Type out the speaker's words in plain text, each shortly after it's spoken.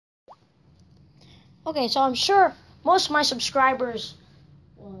Okay, so I'm sure most of my subscribers,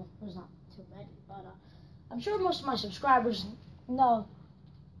 well, there's not too many, but I'm sure most of my subscribers know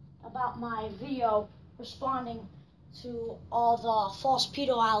about my video responding to all the false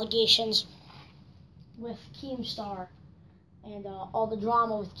pedo allegations with Keemstar and all the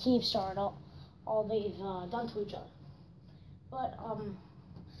drama with Keemstar and all they've done to each other. But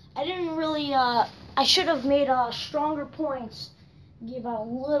I didn't really, I should have made stronger points, give a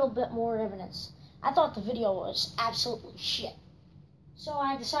little bit more evidence. I thought the video was absolutely shit. So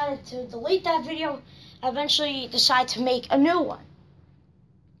I decided to delete that video, eventually decide to make a new one.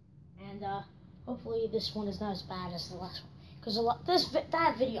 And hopefully this one is not as bad as the last one. Because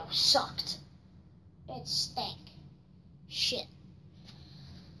that video sucked. It stank. Shit.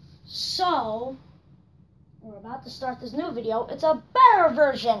 So, we're about to start this new video. It's a better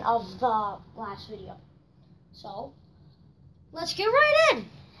version of the last video. So, let's get right in.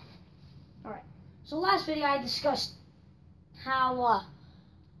 Alright, so last video I discussed how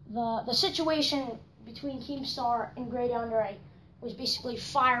the situation between Keemstar and Grey Under A was basically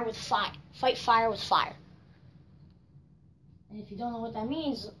fire with fire. Fight fire with fire. And if you don't know what that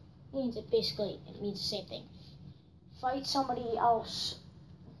means, it means the same thing. Fight somebody else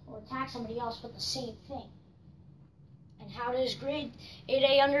or attack somebody else with the same thing. And how does Grade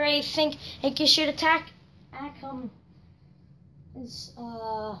 8A Under A think you should attack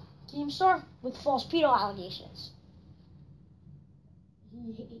Keemstar with false pedo allegations?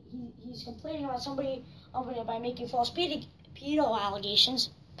 He's complaining about somebody over there by making false pedo allegations.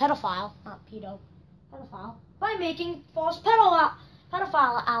 Pedophile, not pedo. Pedophile. By making false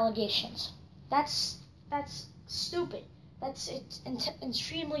pedophile allegations. That's stupid. It's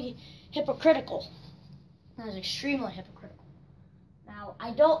extremely hypocritical. That is extremely hypocritical. Now,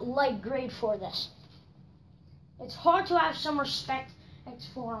 I don't like Grade for this. It's hard to have some respect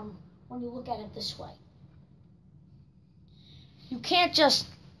for him when you look at it this way. You can't just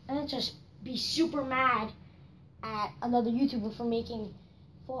be super mad at another YouTuber for making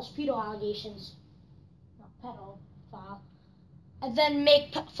false pedo allegations, pedophile, and then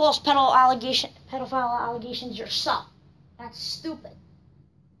make false pedophile allegations yourself. That's stupid.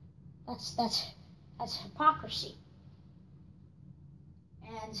 That's hypocrisy.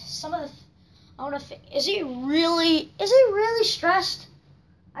 And some of is he really stressed?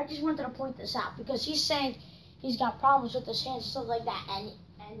 I just wanted to point this out because he's saying he's got problems with his hands and stuff like that, and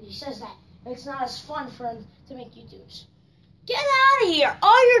he says that it's not as fun for him to make YouTubes. Get out of here!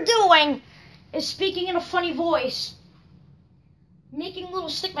 All you're doing is speaking in a funny voice, making little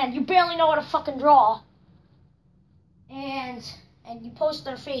stickmen. You barely know how to fucking draw, and you post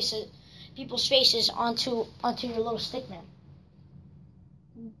people's faces onto your little stickman.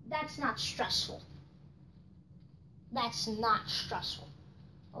 That's not stressful. That's not stressful.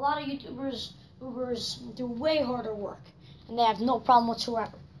 A lot of YouTubers do way harder work, and they have no problem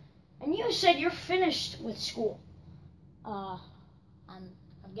whatsoever. And you said you're finished with school. I'm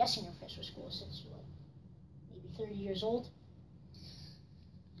guessing you're finished with school since you're maybe 30 years old.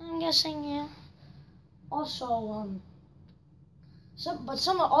 I'm guessing, yeah. Also, some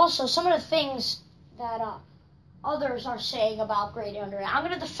of the things that others are saying about Grade Under A. I'm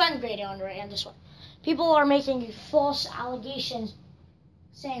gonna defend Grade Under A on this one. People are making false allegations,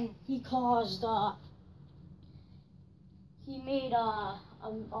 saying he made a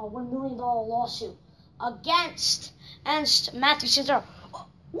 $1 million lawsuit against Matthew Santoro.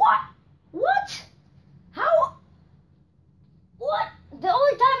 What? How? What? The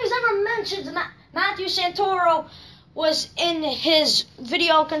only time he's ever mentioned Matthew Santoro was in his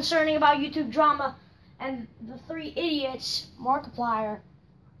video concerning about YouTube drama and the three idiots, Markiplier,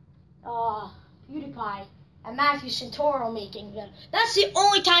 PewDiePie, and Matthew Santoro making them. That's the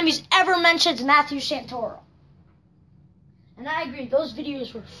only time he's ever mentioned Matthew Santoro. And I agree, those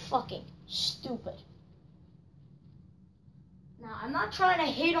videos were fucking stupid. Now, I'm not trying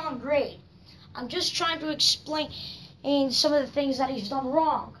to hate on Grade. I'm just trying to explain some of the things that he's done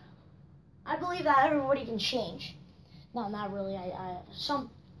wrong. I believe that everybody can change. No, not really.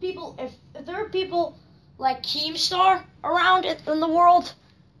 Some people, if there are people like Keemstar around in the world,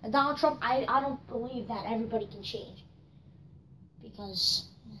 and Donald Trump, I don't believe that everybody can change. Because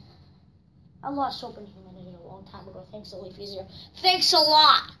I lost hope in humanity a long time ago. Thanks to Leaf Easier. Thanks a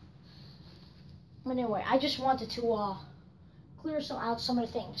lot! But anyway, I just wanted to clear out some of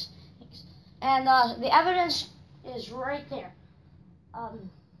the things. And the evidence is right there.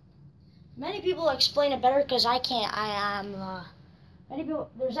 Many people explain it better because I can't. Many people.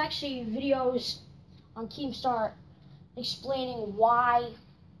 There's actually videos on Keemstar explaining why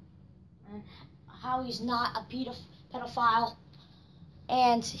and how he's not a pedophile,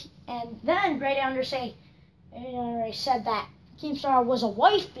 and then Great Under said that Keemstar was a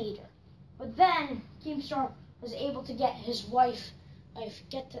wife beater, but then Keemstar was able to get his wife,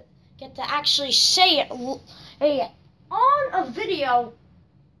 get to actually say it on a video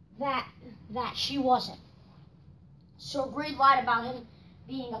that she wasn't. So Great lied about him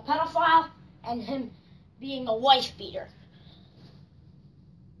being a pedophile and him being a wife beater.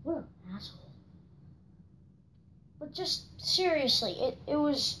 What an asshole. But just seriously, it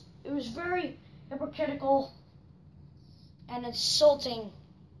was very hypocritical and insulting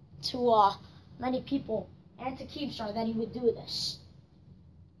to many people and to Keemstar that he would do this.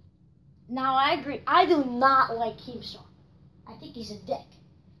 Now I agree, I do not like Keemstar. I think he's a dick.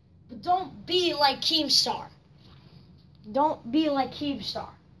 But don't be like Keemstar. Don't be like Keemstar.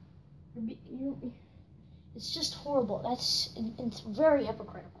 It's just horrible. It's very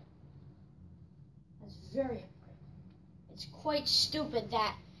hypocritical. That's very hypocritical. It's quite stupid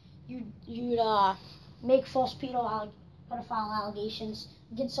that you'd make false pedophile allegations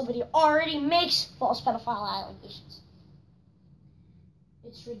against somebody who already makes false pedophile allegations.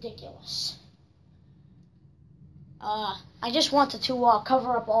 It's ridiculous. I just wanted to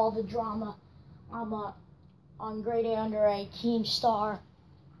cover up all the drama on Grade A Under A, Keemstar,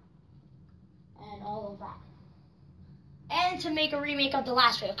 and all of that. And to make a remake of the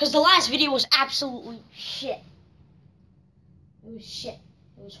last video, because the last video was absolutely shit. It was shit.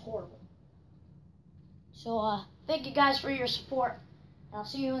 It was horrible. So, thank you guys for your support. And I'll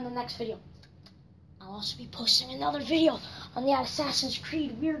see you in the next video. I'll also be posting another video on the Assassin's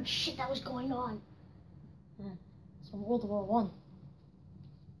Creed weird shit that was going on. Some World War I.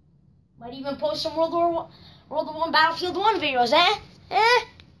 Might even post some World War I Battlefield 1 videos, eh?